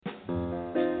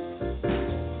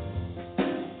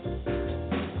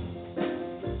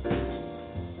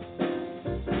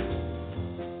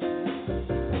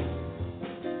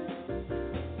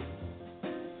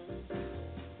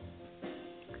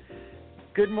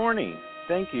Good morning.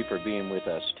 Thank you for being with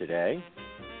us today.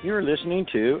 You're listening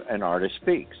to An Artist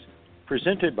Speaks,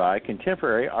 presented by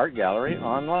Contemporary Art Gallery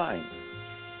Online.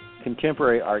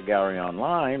 Contemporary Art Gallery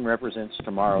Online represents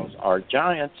tomorrow's art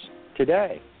giants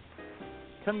today.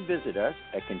 Come visit us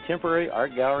at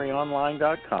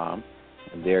contemporaryartgalleryonline.com,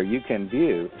 and there you can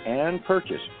view and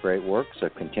purchase great works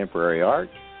of contemporary art.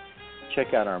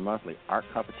 Check out our monthly art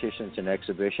competitions and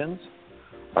exhibitions,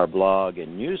 our blog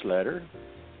and newsletter,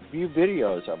 view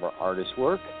videos of our artists'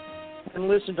 work, and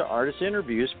listen to artist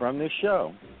interviews from this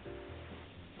show.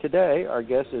 Today, our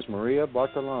guest is Maria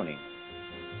Bertolone.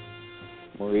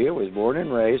 Maria was born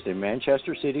and raised in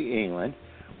Manchester City, England,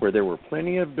 where there were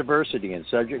plenty of diversity and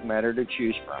subject matter to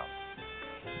choose from.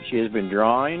 She has been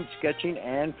drawing, sketching,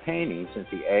 and painting since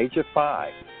the age of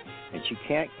 5, and she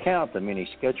can't count the many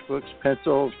sketchbooks,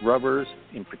 pencils, rubbers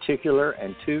in particular,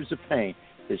 and tubes of paint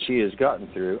that she has gotten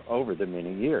through over the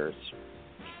many years.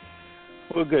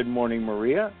 Well, good morning,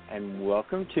 Maria, and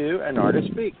welcome to An Artist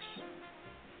Speaks.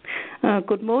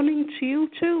 Good morning to you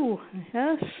too.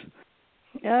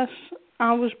 Yes.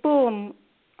 I was born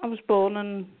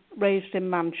and raised in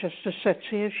Manchester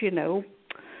City, as you know.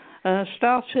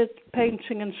 Started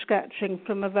painting and sketching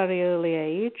from a very early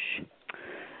age.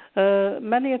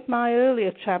 Many of my early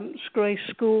attempts graced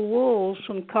school walls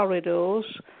and corridors,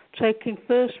 taking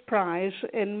first prize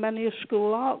in many a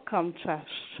school art contest.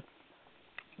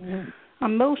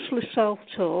 I'm mostly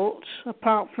self-taught,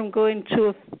 apart from going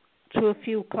to a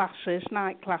few classes,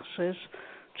 night classes,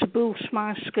 to boost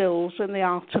my skills in the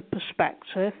art of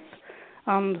perspective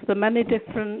and the many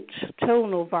different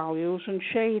tonal values and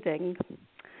shading.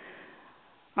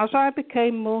 As I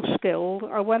became more skilled,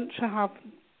 I went to have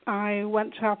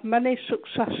many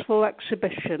successful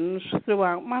exhibitions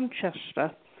throughout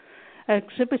Manchester,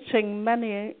 exhibiting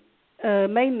mainly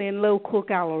in local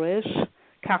galleries,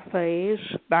 cafes,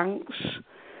 banks,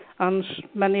 and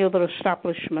many other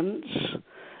establishments.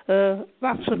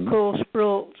 That, of course,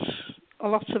 brought a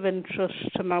lot of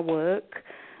interest to my work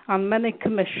and many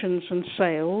commissions and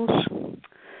sales.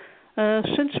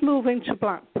 Since moving to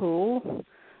Blackpool,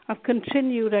 I've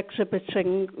continued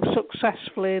exhibiting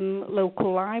successfully in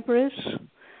local libraries,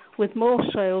 with more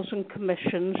sales and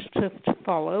commissions to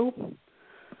follow.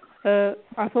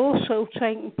 I've also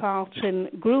taken part in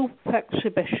group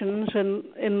exhibitions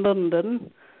in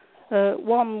London,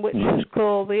 one which is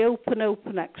called the Open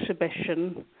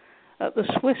exhibition at the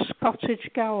Swiss Cottage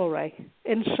Gallery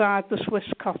inside the Swiss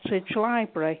Cottage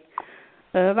Library.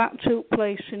 That took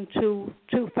place in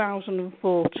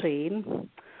 2014.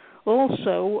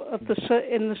 Also,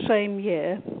 in the same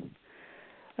year,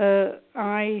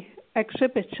 I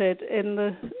exhibited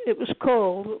it was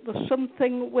called the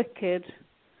Something Wicked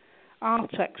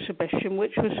art exhibition,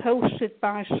 which was hosted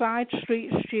by Side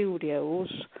Street Studios,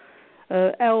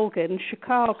 Elgin,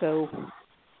 Chicago,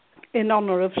 in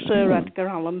honor of Sir Edgar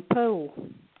Allan Poe.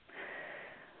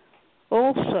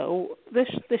 Also, this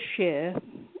year,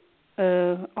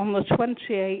 on the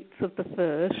 28th of the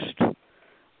 1st,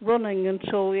 running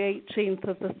until the 18th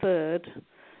of the 3rd,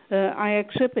 I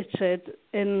exhibited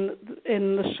in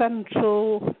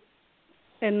central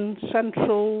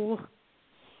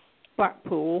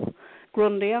Blackpool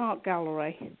Grundy Art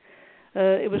Gallery.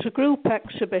 It was a group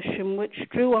exhibition which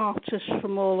drew artists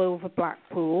from all over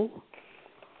Blackpool.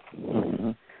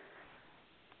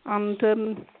 And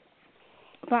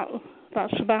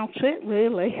that's about it,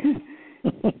 really.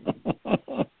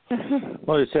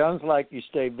 Well, it sounds like you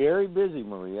stay very busy,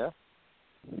 Maria.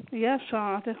 Yes,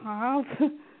 I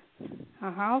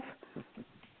have.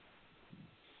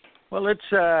 Well, let's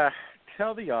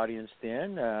tell the audience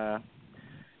then,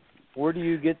 where do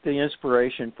you get the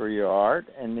inspiration for your art,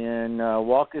 and then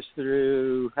walk us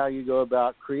through how you go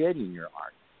about creating your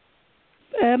art.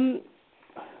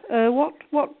 What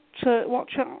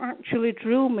actually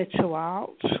drew me to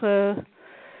art?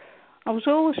 I was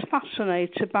always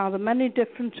fascinated by the many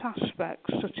different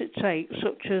aspects that it takes,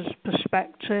 such as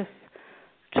perspective,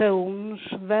 tones,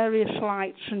 various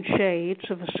lights and shades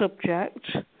of a subject,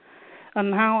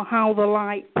 and how the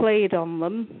light played on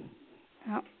them,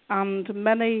 and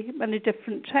many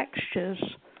different textures.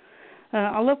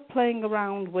 I love playing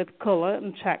around with colour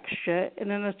and texture in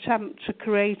an attempt to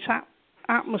create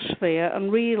atmosphere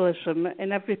and realism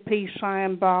in every piece I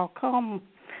embark on.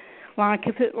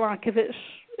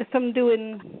 If I'm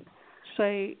doing,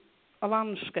 say, a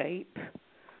landscape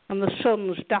and the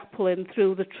sun's dappling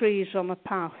through the trees on a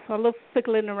path, I love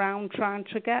fiddling around trying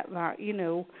to get that,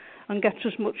 and get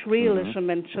as much realism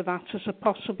into that as I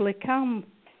possibly can.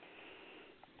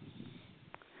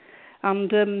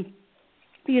 And,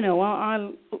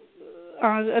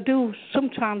 I do.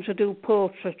 Sometimes I do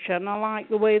portraiture, and I like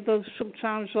the way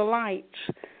sometimes the light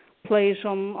plays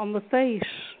on the face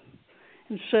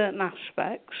in certain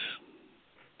aspects.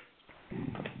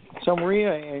 So,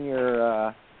 Maria, in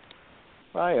your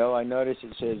bio, I noticed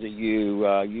it says that you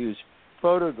use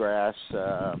photographs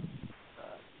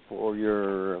for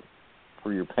your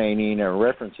painting, or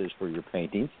references for your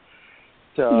paintings.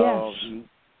 So yes.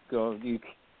 you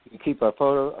keep a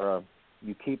photo, or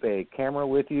you keep a camera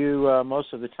with you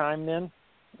most of the time. Then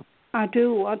I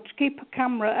do. I keep a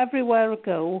camera everywhere I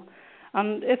go,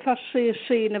 and if I see a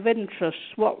scene of interest,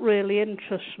 what really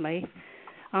interests me,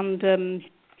 and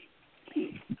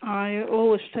I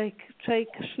always take a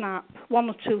snap, one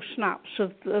or two snaps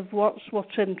of what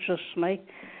interests me.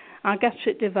 I get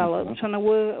it developed, and I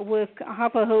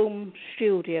have a home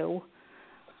studio.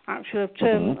 Actually, I've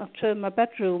turned my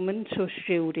bedroom into a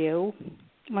studio,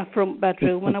 my front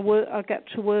bedroom, and I get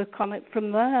to work on it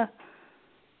from there.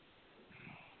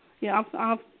 Yeah,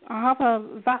 I have a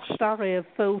vast array of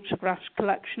photographs,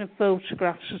 collection of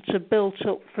photographs that are built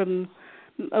up from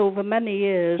over many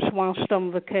years whilst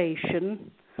on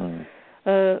vacation.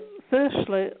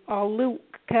 Firstly, I'll look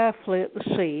carefully at the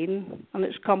scene and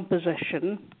its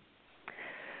composition.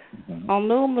 I'll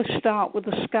normally start with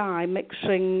the sky,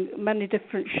 mixing many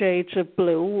different shades of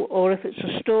blue, or if it's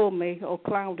a stormy or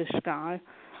cloudy sky,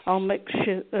 I'll mix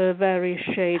various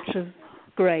shades of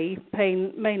grey,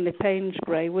 mainly Payne's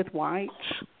grey with white.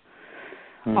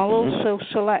 I'll also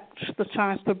select the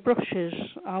type of brushes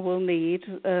I will need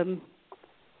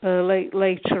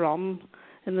later on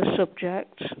in the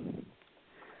subject.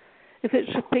 If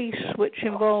it's a piece which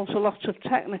involves a lot of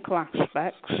technical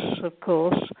aspects, of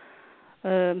course,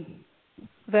 at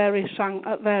various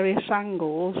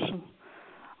angles,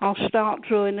 I'll start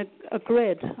drawing a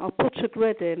grid. I'll put a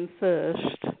grid in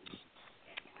first,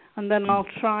 and then I'll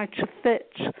try to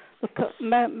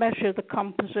measure the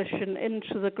composition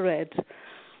into the grid,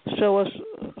 so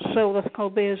that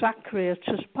I'll be as accurate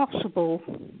as possible.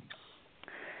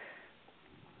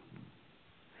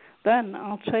 Then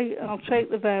I'll take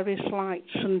the various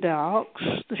lights and darks,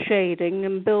 the shading,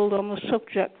 and build on the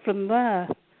subject from there.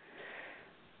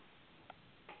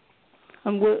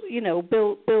 And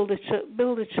build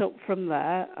it up from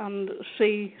there, and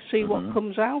see what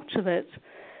comes out of it.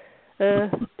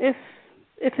 If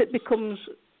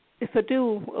I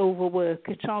do overwork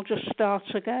it, I'll just start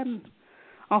again.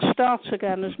 I'll start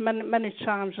again as many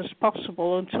times as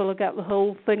possible until I get the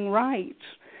whole thing right.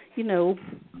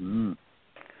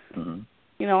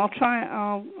 I'll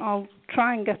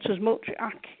try and get as much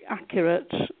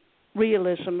accurate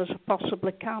realism as I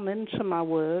possibly can into my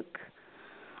work.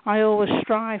 I always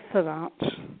strive for that,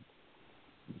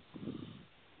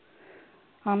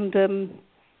 and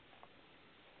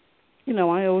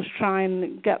I always try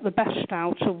and get the best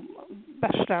out of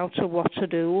what I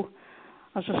do.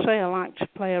 As I say, I like to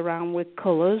play around with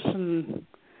colours and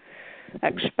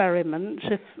experiment.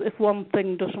 If one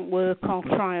thing doesn't work, I'll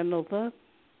try another.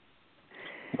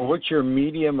 Well, what's your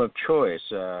medium of choice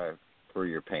for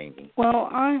your painting? Well,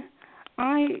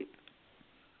 I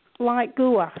like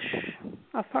gouache.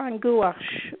 I find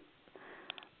gouache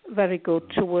very good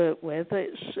to work with. I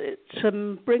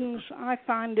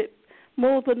find it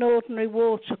more than ordinary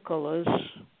watercolours,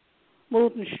 more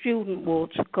than student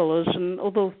watercolours and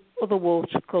other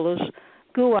watercolours.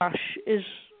 Gouache is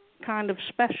kind of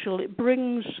special. It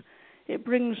brings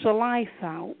the life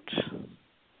out.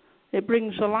 It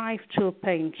brings a life to a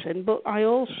painting. But I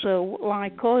also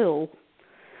like oil.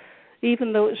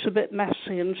 Even though it's a bit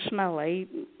messy and smelly,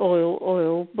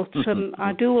 oil, but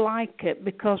I do like it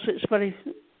because it's very,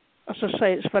 as I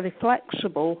say, it's very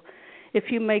flexible. If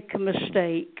you make a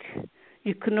mistake,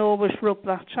 you can always rub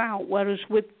that out. Whereas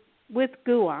with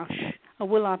gouache, I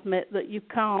will admit that you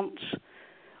can't,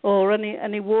 or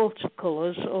any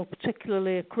watercolours, or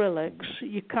particularly acrylics,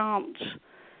 you can't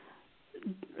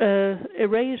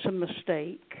erase a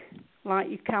mistake like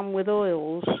you can with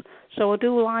oils. So I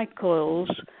do like oils.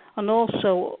 And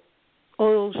also,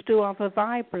 oils do have a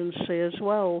vibrancy as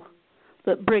well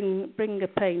that bring a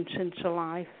painting to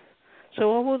life.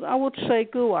 So I would say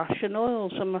gouache and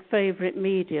oils are my favourite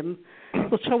medium.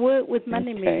 But I work with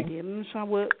many mediums. I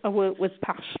work with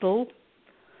pastel,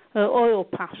 oil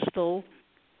pastel,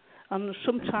 and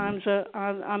sometimes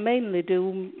I mainly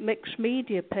do mixed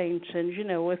media paintings.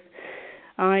 If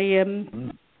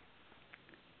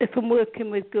I'm working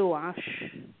with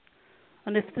gouache.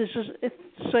 And if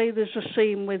there's a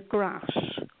scene with grass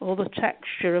or the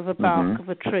texture of a bark of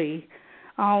a tree,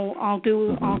 I'll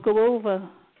do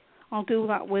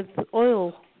that with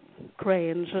oil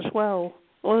crayons as well,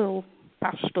 oil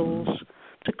pastels,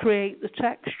 to create the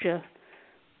texture.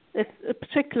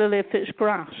 particularly if it's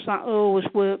grass, that always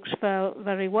works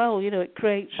very well. It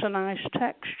creates a nice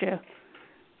texture.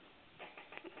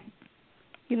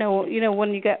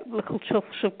 When you get little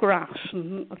tufts of grass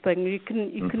and thing, you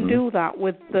can do that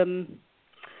with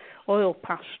oil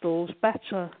pastels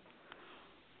better,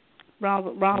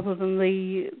 rather than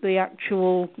the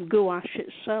actual gouache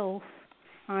itself,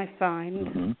 I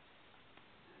find.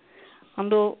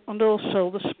 And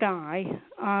also the sky.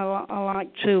 I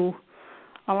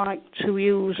like to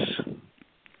use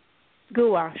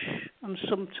gouache and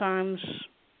sometimes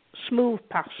smooth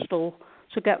pastel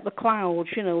to get the clouds.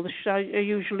 I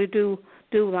usually do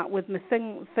that with my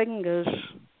fingers.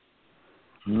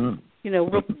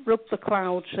 Rub the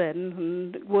clouds in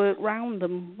and work round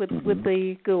them with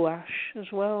the gouache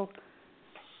as well.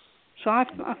 So I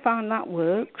find that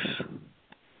works.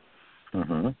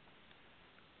 And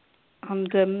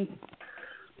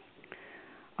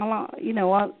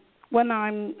when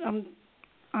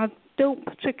I don't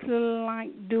particularly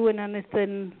like doing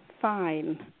anything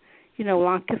fine.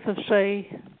 Like if I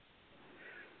say,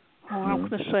 how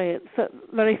can I say it?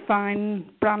 Very fine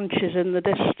branches in the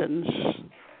distance.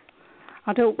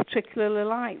 I don't particularly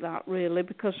like that really,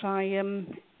 because I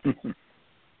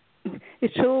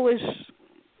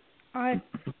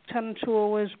tend to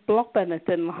always blob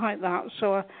anything like that,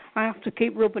 so I have to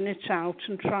keep rubbing it out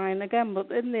and trying again.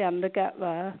 But in the end, I get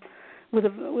there with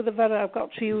I've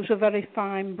got to use a very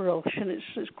fine brush, and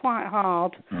it's quite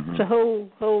hard to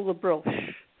hold the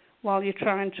brush while you're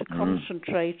trying to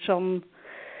concentrate on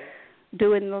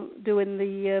doing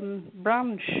the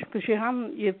branch, because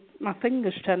my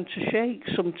fingers tend to shake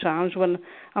sometimes when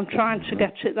I'm trying to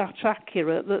get it that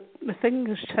accurate that my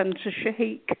fingers tend to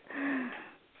shake.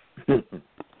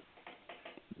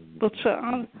 But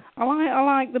I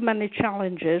like the many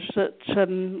challenges that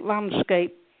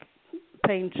landscape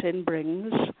painting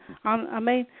brings.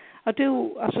 And I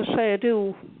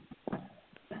do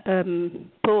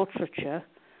portraiture,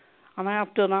 and I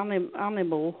have done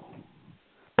animal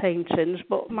paintings,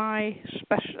 but I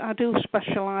do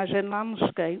specialise in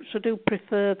landscapes. I do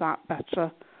prefer that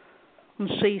better, and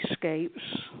seascapes.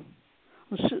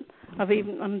 I've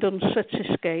even done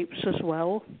cityscapes as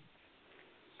well.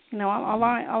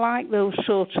 I like those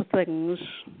sorts of things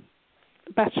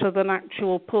better than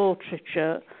actual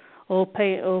portraiture or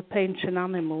painting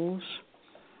animals.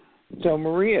 So,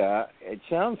 Maria, it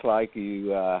sounds like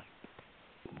you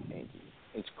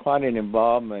it's quite an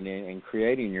involvement in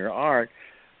creating your art.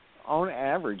 On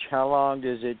average, how long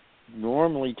does it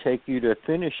normally take you to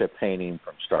finish a painting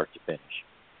from start to finish?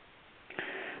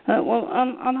 Well,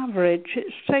 on average,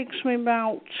 it takes me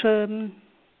about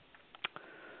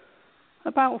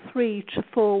 3 to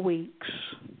 4 weeks.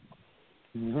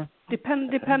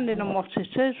 Depending on what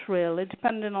it is, really,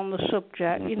 depending on the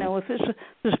subject. If it's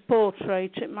a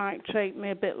portrait, it might take me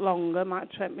a bit longer. It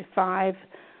might take me 5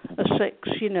 or 6.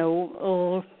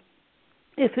 Or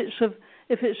if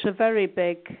it's a very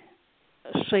big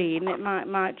scene, it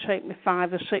might take me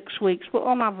 5 or 6 weeks. But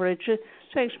on average, it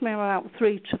takes me about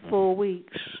 3 to 4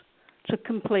 weeks to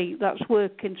complete. That's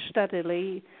working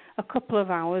steadily, a couple of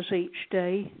hours each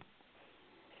day.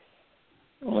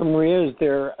 Well, Maria, is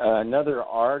there another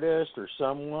artist or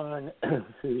someone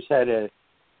who's had a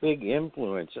big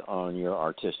influence on your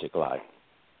artistic life?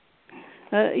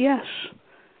 Yes.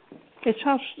 It's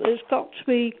got to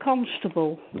be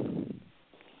Constable.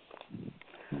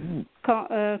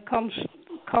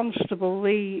 Constable,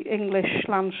 the English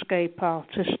landscape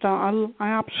artist. I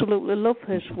absolutely love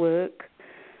his work.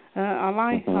 I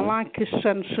like his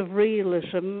sense of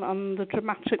realism and the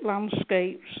dramatic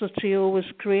landscapes that he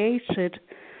always created.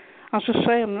 As I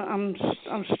say, I'm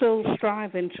still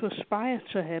striving to aspire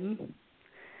to him.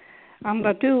 And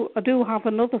I do have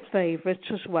another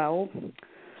favourite as well.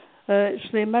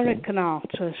 It's the American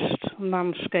artist and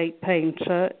landscape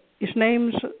painter. His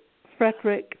name's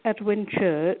Frederick Edwin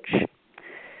Church,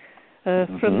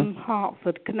 from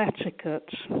Hartford, Connecticut.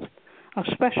 I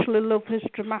especially love his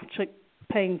dramatic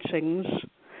paintings.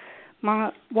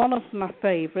 One of my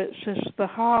favourites is The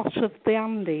Heart of the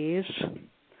Andes,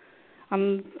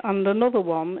 and another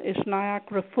one is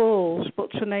Niagara Falls,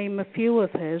 but to name a few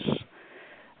of his.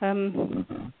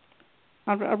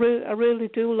 I really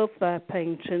do love their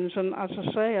paintings, and as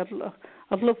I say,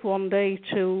 I'd love one day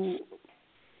to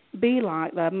be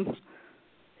like them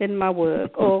in my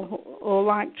work, or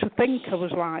like to think I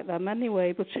was like them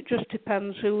anyway, but it just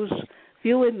depends who's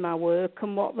viewing my work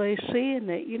and what they see in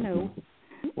it,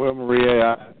 Well,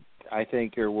 Maria, I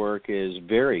think your work is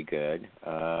very good.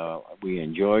 We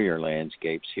enjoy your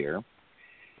landscapes here.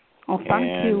 Oh,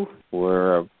 thank you.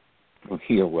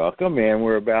 You're welcome, and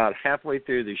we're about halfway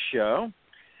through the show.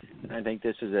 I think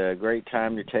this is a great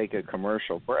time to take a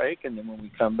commercial break, and then when we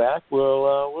come back,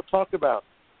 we'll talk about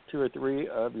 2 or 3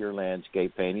 of your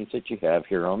landscape paintings that you have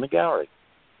here on the gallery.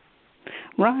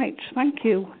 Right, thank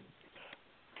you.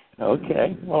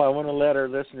 Okay. Well, I want to let our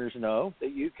listeners know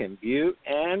that you can view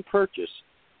and purchase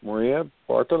Maria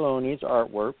Bertolone's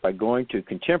artwork by going to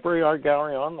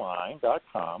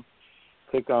contemporaryartgalleryonline.com,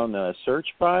 click on the Search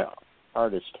by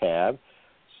Artist tab,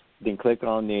 then click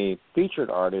on the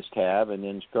Featured Artist tab, and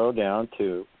then scroll down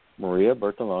to Maria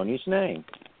Bertolone's name.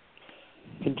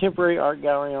 Contemporary Art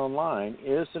Gallery Online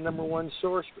is the #1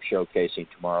 source for showcasing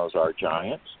tomorrow's art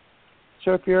giants.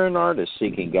 So if you're an artist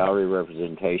seeking gallery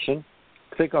representation,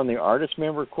 click on the Artist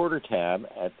Member Quarter tab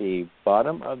at the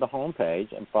bottom of the home page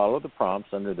and follow the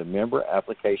prompts under the member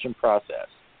application process.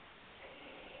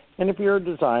 And if you're a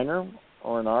designer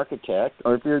or an architect,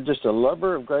 or if you're just a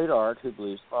lover of great art who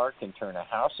believes art can turn a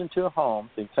house into a home,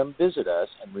 then come visit us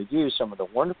and review some of the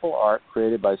wonderful art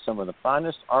created by some of the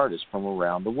finest artists from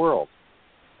around the world.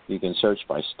 You can search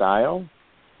by style,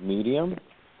 medium,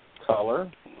 color,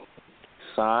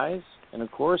 size, and of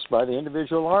course by the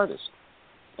individual artist.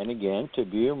 And again, to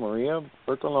view Maria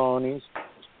Bertolone's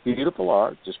beautiful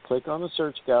art, just click on the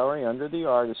Search Gallery under the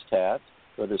Artist tab,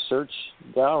 go to Search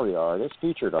Gallery Artist,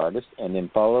 Featured Artist, and then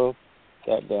follow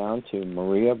that down to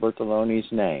Maria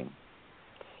Bertolone's name.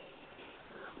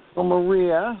 Well,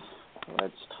 Maria,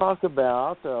 let's talk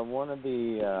about one of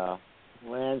the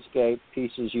landscape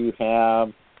pieces you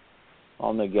have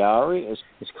on the gallery.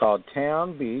 It's called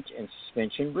Town, Beach, and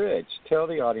Suspension Bridge. Tell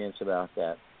the audience about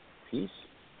that piece.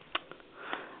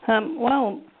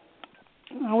 Well,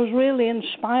 I was really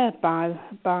inspired by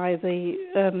the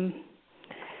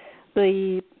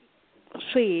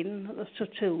scene that I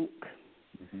took.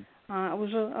 Mm-hmm. I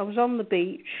was on the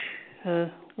beach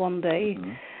one day,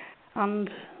 mm-hmm. and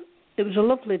it was a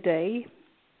lovely day.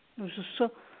 It was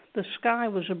the sky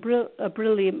was a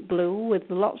brilliant blue with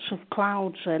lots of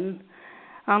clouds in,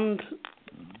 and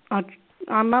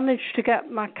I managed to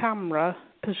get my camera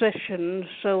positioned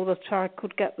so that I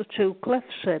could get the 2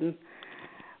 cliffs in,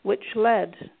 which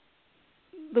led,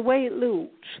 the way it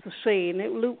looked, the scene,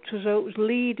 it looked as though it was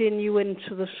leading you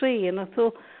into the sea, and I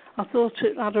thought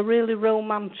it had a really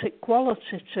romantic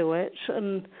quality to it,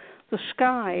 and the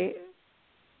sky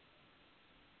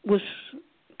was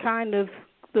kind of,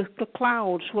 the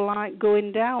clouds were like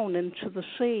going down into the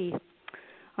sea,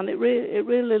 and it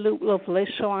really looked lovely,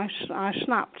 so I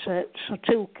snapped it, I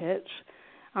took it,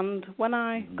 and when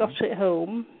I got it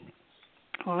home,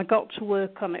 I got to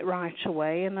work on it right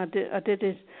away, and I did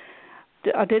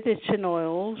it in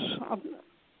oils,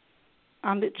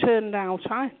 and it turned out,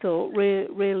 I thought,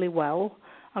 really well.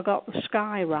 I got the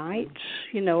sky right,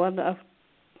 and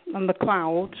the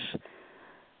clouds,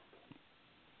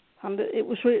 and it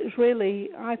was really,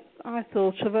 I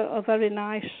thought, a very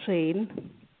nice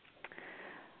scene.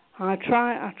 I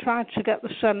tried to get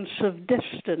the sense of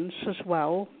distance as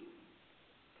well.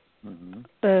 Mm-hmm.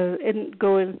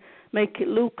 Make it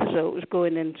look as though it was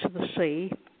going into the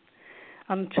sea,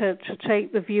 and to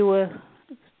take the viewer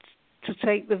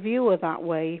that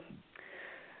way.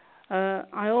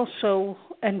 I also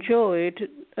enjoyed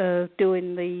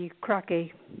doing the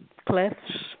craggy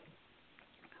cliffs.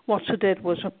 What I did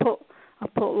was I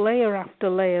put layer after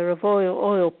layer of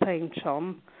oil paint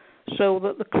on, so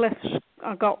that the cliffs,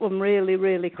 I got them really,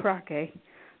 really craggy,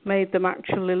 made them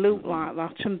actually look like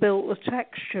that, and built the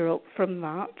texture up from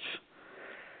that.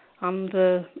 And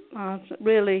I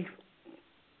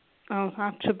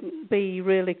had to be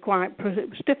really quite, it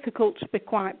was difficult to be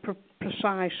quite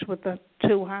precise with the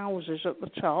 2 houses at the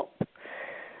top.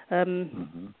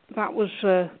 That was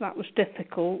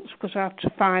difficult, because I had to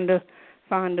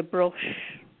find a brush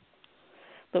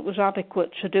that was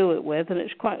adequate to do it with, and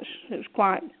it was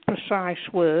quite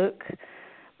precise work,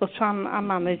 but I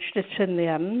managed it in the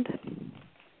end.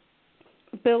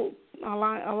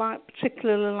 I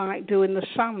particularly like doing the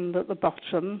sand at the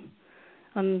bottom,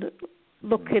 and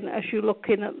as you're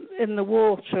looking in the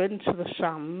water into the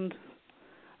sand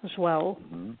as well.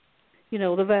 Mm-hmm.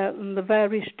 The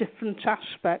various different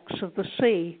aspects of the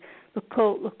sea, the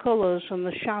colours and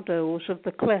the shadows of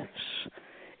the cliffs,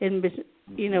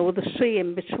 with the sea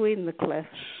in between the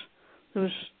cliffs. There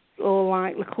was all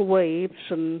like little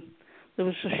waves, and there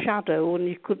was a shadow, and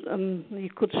you could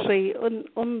see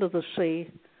under the sea.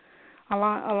 I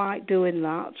like doing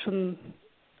that, and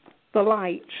the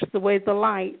way the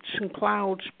lights and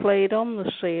clouds played on the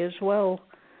sea as well.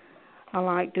 I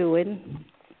like doing.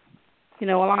 I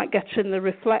like getting the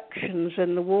reflections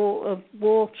in the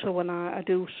water when I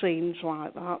do scenes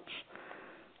like that,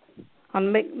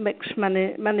 and mix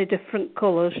many different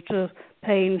colours to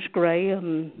Payne's grey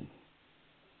and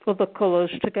other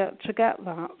colours to get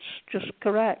that just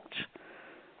correct.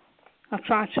 I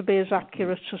try to be as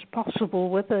accurate as possible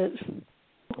with it.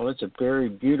 Well, it's a very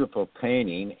beautiful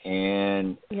painting,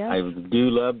 and yes. I do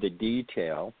love the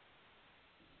detail.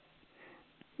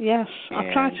 Yes,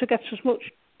 I try to get as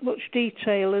much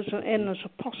detail as I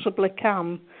possibly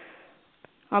can.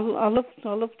 I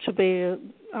love to be.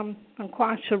 I'm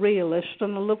quite a realist,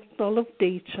 and I love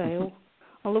detail.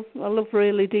 I love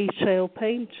really detailed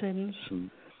paintings.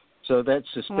 So that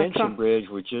suspension bridge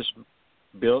was just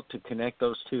built to connect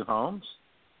those two homes?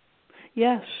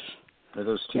 Yes. Or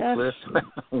those two cliffs?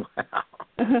 Wow.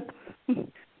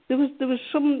 There was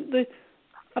some.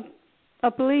 I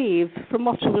believe, from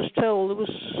what I was told, there was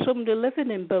somebody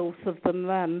living in both of them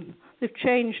then. They've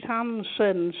changed hands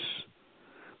since.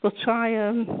 But I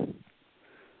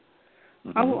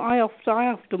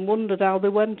often wondered how they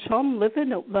went on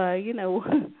living up there, you know.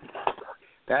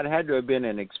 That had to have been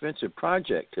an expensive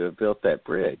project to have built that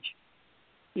bridge.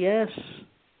 Yes.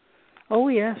 Oh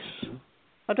yes.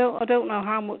 I don't know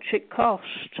how much it cost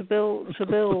to build,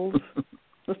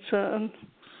 but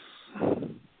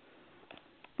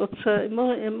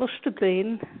it must have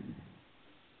been.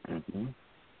 Mm-hmm.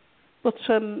 But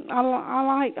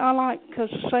I like, as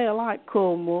I say, I like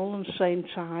Cornwall and St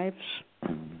Ives.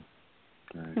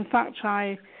 Mm-hmm. Right. In fact,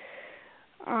 I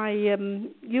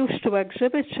used to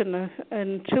exhibit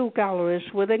in two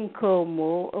galleries within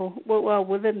Cornwall, or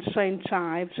within St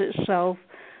Ives itself.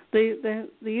 They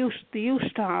used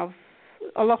to have,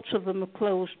 a lot of them are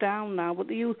closed down now, but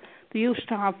they used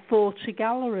to have 40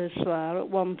 galleries there at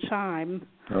one time.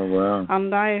 Oh wow!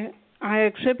 And I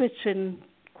exhibited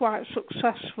quite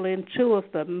successfully in two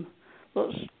of them, but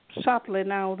sadly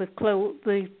now the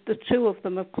two of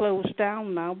them have closed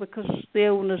down now because the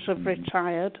owners have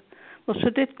retired. But I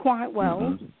did quite well.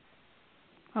 Mm-hmm.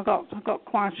 I got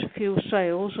quite a few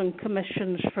sales and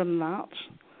commissions from that.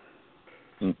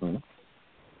 Mm-hmm.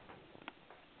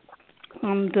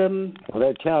 And well,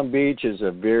 that town beach is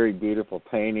a very beautiful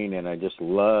painting, and I just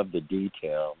love the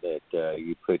detail that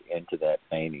you put into that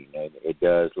painting. It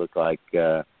does look like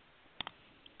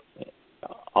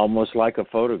almost like a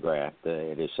photograph.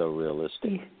 It is so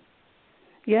realistic.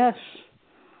 Yes.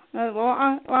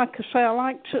 Well, like I say, I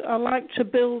like to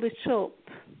build it up.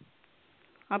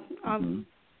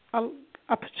 I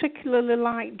particularly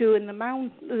like doing the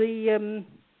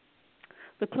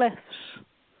cliffs.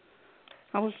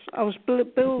 I was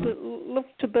love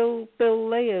to build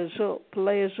layers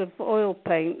of oil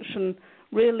paints and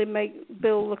really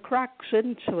build the cracks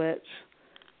into it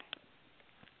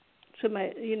to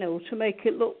make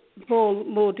it look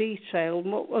more detailed,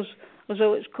 as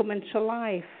though it's coming to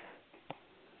life.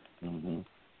 Mm-hmm.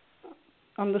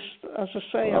 And as I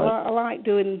say, I like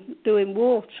doing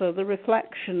water, the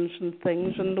reflections and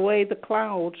things, and the way the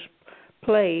clouds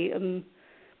play on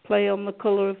the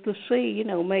colour of the sea.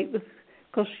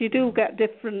 Because you do get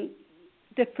different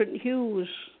hues,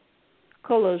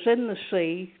 colours in the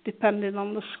sea, depending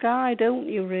on the sky, don't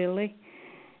you? Really,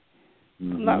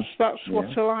 mm-hmm. And that's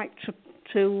what I like to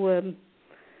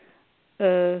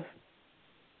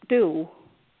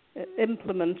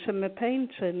implement in my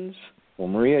paintings. Well,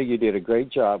 Maria, you did a great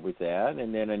job with that.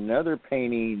 And then another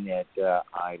painting that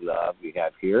I love you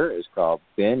have here is called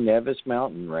Ben Nevis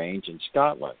Mountain Range in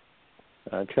Scotland.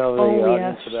 Tell the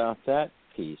audience about that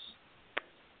piece.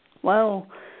 Well,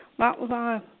 I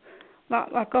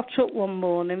got up one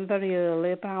morning very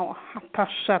early, about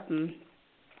 7:30,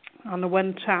 and I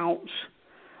went out,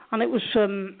 and it was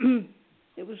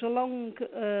a long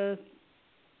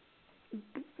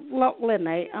Loch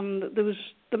Linney, and there was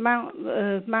the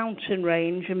mountain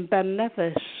range in Ben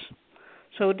Nevis,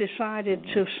 so I decided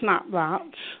to snap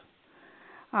that,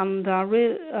 and I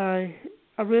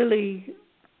really.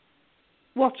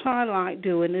 What I like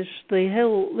doing is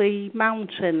the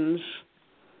mountains,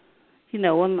 and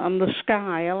the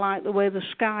sky. I like the way the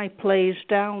sky plays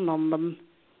down on them,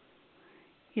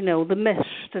 the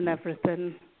mist and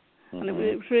everything. Mm-hmm. And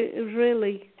it was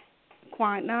really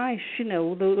quite nice,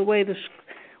 the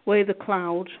way the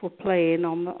clouds were playing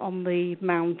on the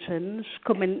mountains,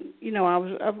 coming,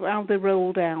 how they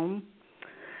roll down.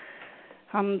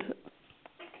 And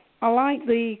I like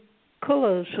the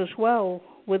colours as well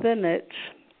within it,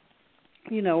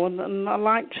 and I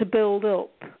like to build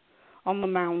up on the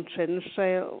mountains.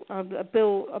 So I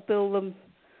build them,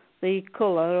 the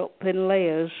colour up in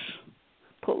layers,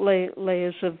 put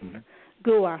layers of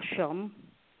gouache on,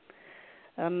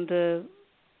 and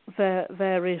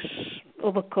various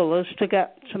other colours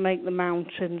to make the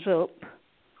mountains up.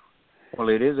 Well,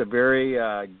 it is a very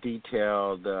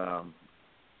detailed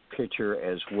picture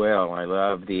as well. I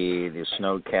love the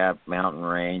snow-capped mountain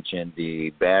range and the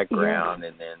background,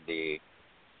 and then the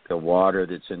water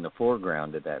that's in the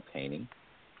foreground of that painting.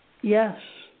 Yes.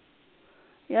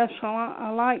 Yes,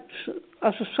 I like to,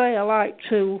 as I say, I like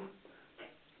to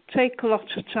take a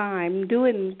lot of time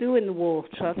doing the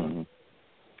water.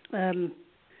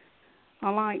 I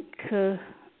like to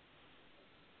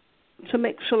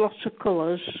mix a lot of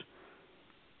colours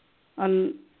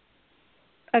and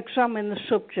examine the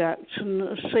subject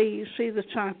and see the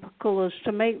type of colours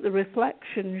to make the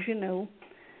reflections, you know.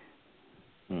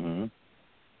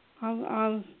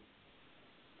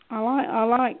 I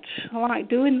liked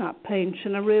doing that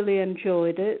painting. I really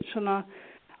enjoyed it, and I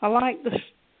like the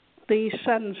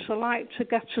sense. I like to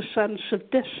get a sense of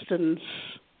distance.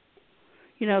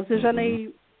 You know, if there's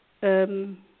any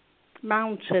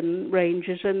mountain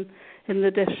ranges in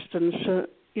the distance,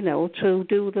 you know, to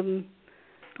do them.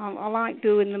 I like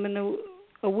doing them in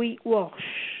a weak wash,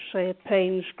 say a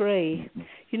Payne's grey.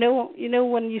 You know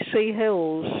when you see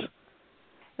hills,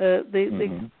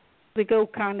 they go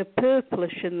kind of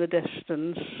purplish in the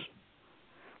distance.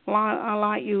 Well, I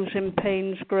like using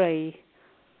Payne's grey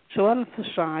to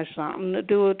emphasise that, and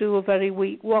do a very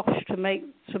weak wash to make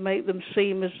them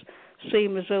seem as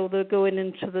though they're going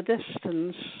into the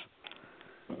distance.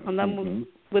 And then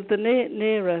with the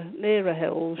nearer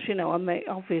hills, you know, I make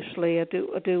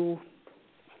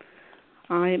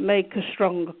a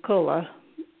stronger colour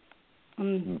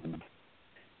and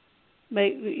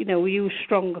we use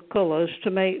stronger colours to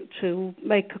make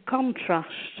a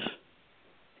contrast.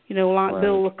 You know, like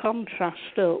build the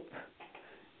contrast up.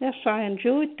 Yes, I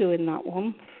enjoyed doing that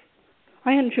one.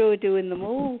 I enjoy doing them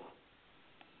all.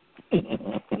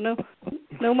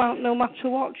 No matter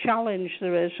what challenge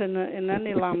there is in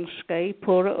any landscape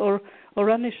or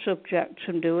any subject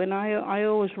I'm doing, I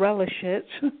always relish it.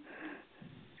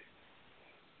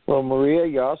 Well, Maria,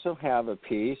 you also have a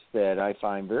piece that I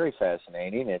find very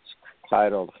fascinating. It's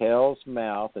titled Hell's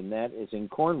Mouth, and that is in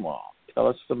Cornwall. Tell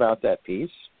us about that piece.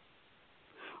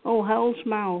 Oh, Hell's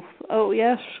Mouth. Oh,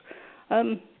 yes.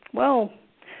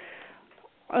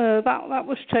 That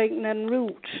was taken en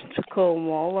route to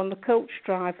Cornwall, and the coach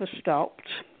driver stopped,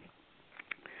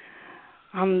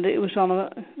 and it was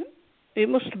it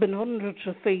must have been hundreds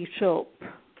of feet up.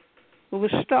 We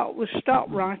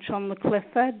stopped right on the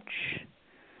cliff edge,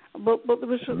 but there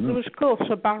was of course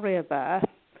a barrier there,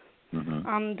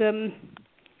 and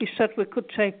he said we could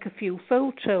take a few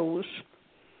photos.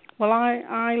 Well,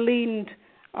 I leaned,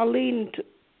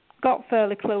 got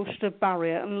fairly close to the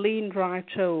barrier and leaned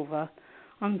right over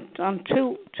and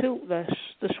took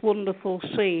this wonderful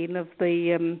scene of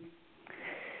the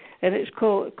and it's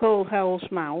called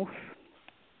Hell's Mouth.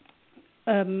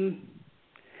 There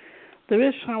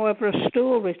is, however, a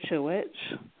story to it.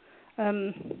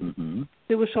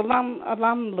 There was a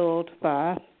landlord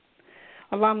there,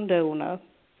 a landowner,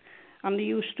 and he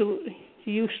used to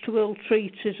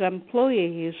ill-treat his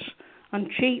employees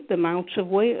and cheat them out of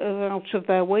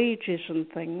their wages and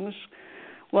things.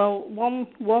 Well,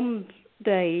 one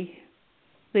day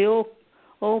they all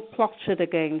plotted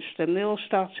against him. They all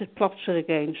started plotting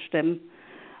against him,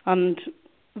 and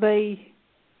they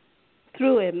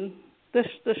threw him. This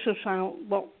is how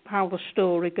the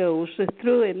story goes. They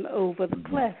threw him over the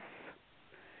cliff,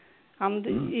 and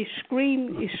he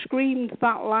screamed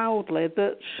that loudly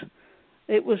that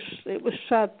it was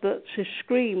said that his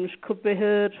screams could be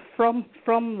heard from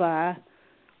there,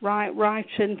 right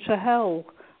into hell,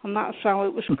 and that's how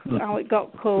it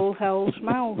got called Hell's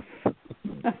Mouth.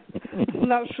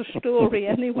 That's the story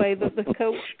anyway that the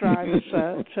coach drivers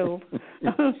told.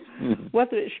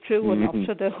 Whether it's true or not,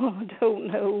 I don't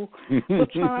know.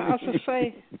 But as I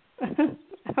say,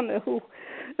 I know.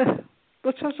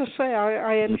 But as I say,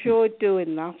 I enjoyed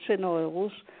doing that in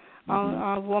oils.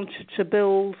 I wanted to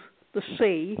build the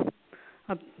sea.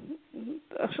 I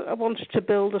wanted to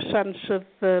build a sense of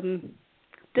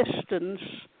distance.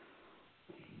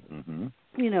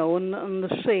 You know, and the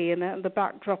sea and the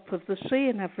backdrop of the sea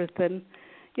and everything.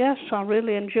 Yes, I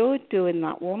really enjoyed doing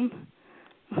that one.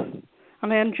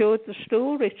 And I enjoyed the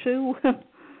story too.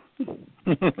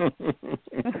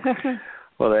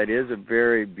 Well, that is a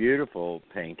very beautiful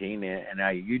painting, and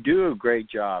you do a great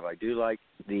job. I do like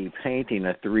the painting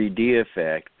a 3D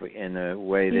effect in the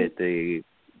way that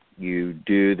you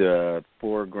do the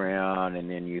foreground and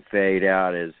then you fade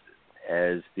out as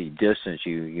the distance,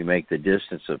 you make the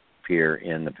distance appear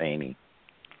in the painting.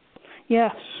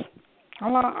 Yes,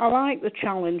 I like the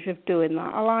challenge of doing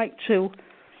that. I like to,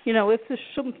 you know, if there's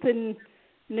something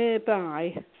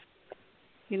nearby,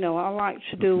 you know, I like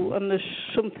to do, and there's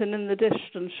something in the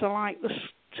distance, I like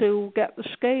to get the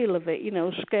scale of it, you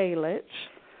know, scale it,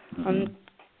 and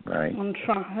right, and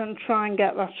try and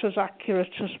get that as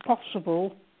accurate as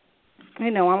possible. I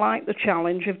like the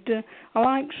challenge of I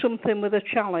like something with a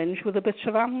challenge with a bit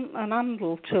of an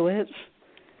handle to it.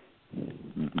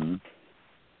 Mm-hmm.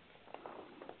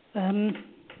 And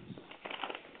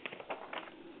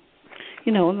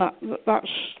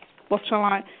that's what I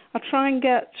like. I try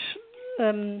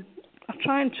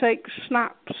and take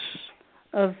snaps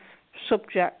of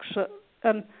subjects that,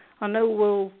 and I know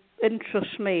will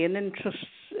interest me and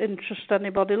interest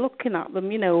anybody looking at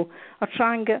them. I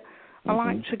try and get. I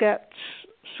like to get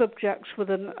subjects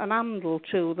with an handle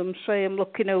to them. Say I'm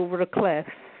looking over a cliff,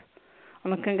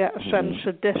 and I can get a sense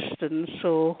of distance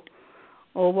or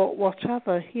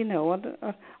whatever.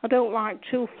 I don't like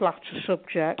too flat a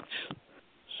subject.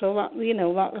 So that's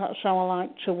how I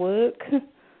like to work.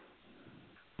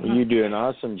 Well, you do an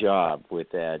awesome job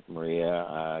with that,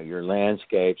 Maria. Your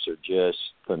landscapes are just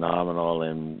phenomenal,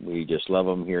 and we just love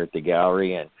them here at the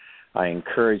gallery. And I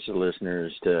encourage the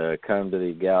listeners to come to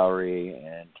the gallery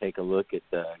and take a look at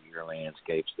your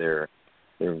landscapes. They're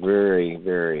very,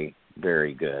 very,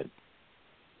 very good.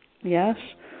 Yes.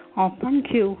 Oh,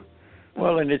 thank you.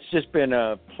 Well, and it's just been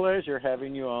a pleasure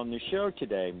having you on the show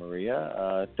today,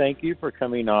 Maria. Thank you for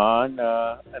coming on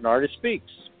An Artist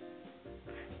Speaks.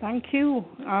 Thank you.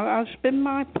 It's been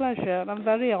my pleasure. I'm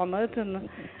very honoured, and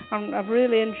I've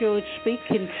really enjoyed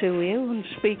speaking to you and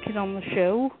speaking on the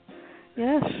show.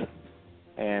 Yes.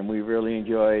 And we really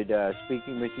enjoyed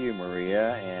speaking with you,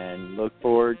 Maria, and look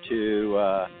forward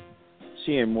to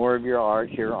seeing more of your art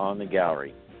here on the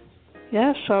gallery.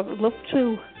 Yes, I'd love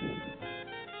to.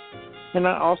 And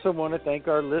I also want to thank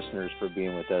our listeners for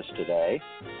being with us today.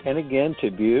 And again, to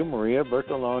view Maria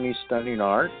Bertolone's stunning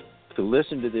art, to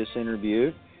listen to this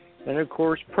interview, and of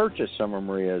course, purchase some of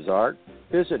Maria's art,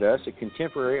 visit us at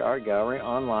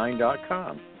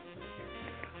contemporaryartgalleryonline.com.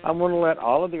 I want to let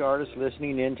all of the artists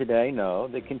listening in today know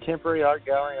that Contemporary Art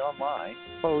Gallery Online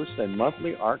hosts a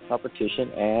monthly art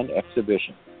competition and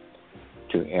exhibition.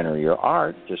 To enter your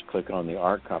art, just click on the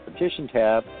Art Competition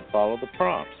tab and follow the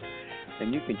prompts.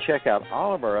 And you can check out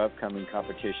all of our upcoming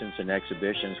competitions and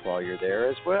exhibitions while you're there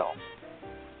as well.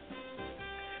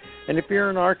 And if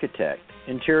you're an architect,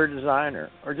 interior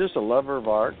designer, or just a lover of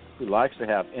art who likes to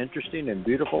have interesting and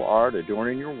beautiful art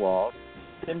adorning your walls,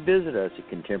 then visit us at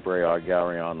Contemporary Art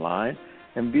Gallery Online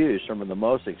and view some of the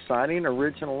most exciting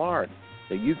original art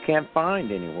that you can't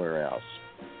find anywhere else.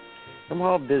 And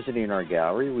while visiting our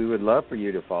gallery, we would love for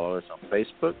you to follow us on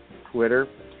Facebook, Twitter,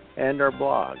 and our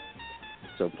blog.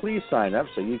 So please sign up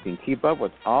so you can keep up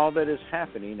with all that is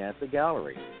happening at the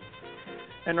gallery.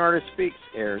 And Artist Speaks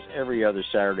airs every other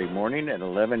Saturday morning at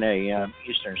 11 a.m.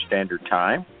 Eastern Standard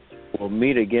Time. We'll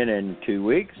meet again in 2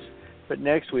 weeks, but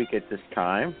next week at this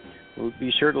time, we'll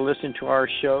be sure to listen to our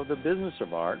show, The Business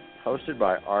of Art, hosted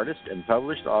by artist and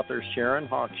published author Sharon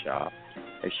Hawkshaw,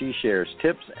 as she shares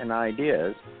tips and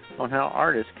ideas on how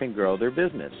artists can grow their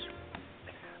business.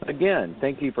 Again,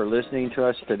 thank you for listening to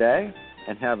us today,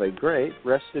 and have a great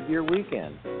rest of your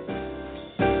weekend.